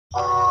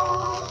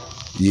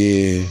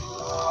Yeah.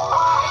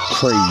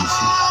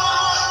 Crazy.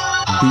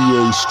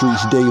 BA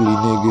Streets Daily,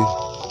 nigga.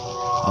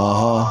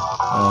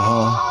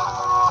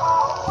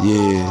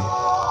 Yeah.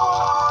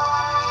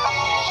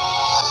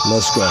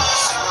 Let's go.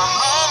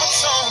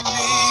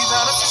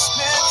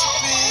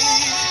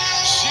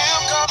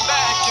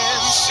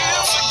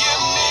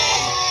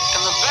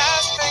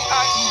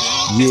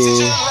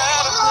 Yeah.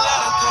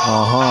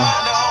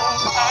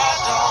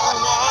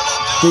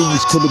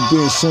 Things could have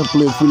been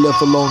simpler if we left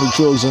alone the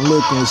drugs and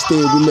liquor.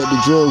 Instead, we let the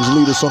drugs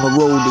lead us on a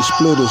road that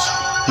split us.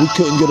 We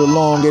couldn't get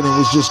along and it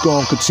was just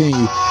gonna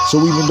continue.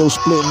 So even though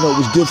splitting up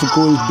was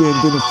difficult, it's been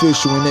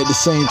beneficial and at the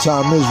same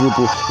time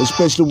miserable.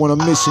 Especially when I'm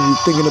missing you,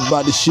 thinking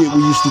about the shit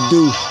we used to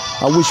do.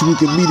 I wish we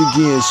could meet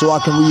again so I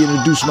can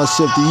reintroduce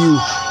myself to you.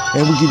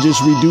 And we can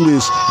just redo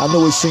this. I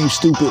know it seems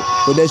stupid,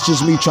 but that's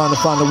just me trying to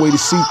find a way to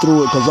see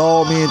through it. Cause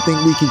all men think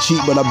we can cheat,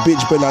 but a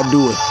bitch better not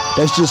do it.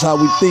 That's just how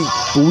we think,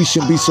 but we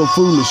shouldn't be so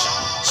foolish.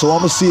 So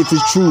I'ma see if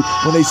it's true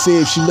when they say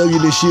if she love you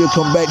then she'll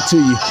come back to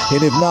you.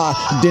 And if not,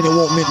 then it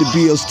won't meant to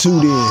be us two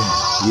then.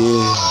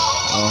 Yeah.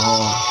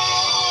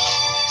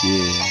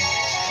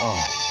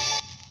 Yeah.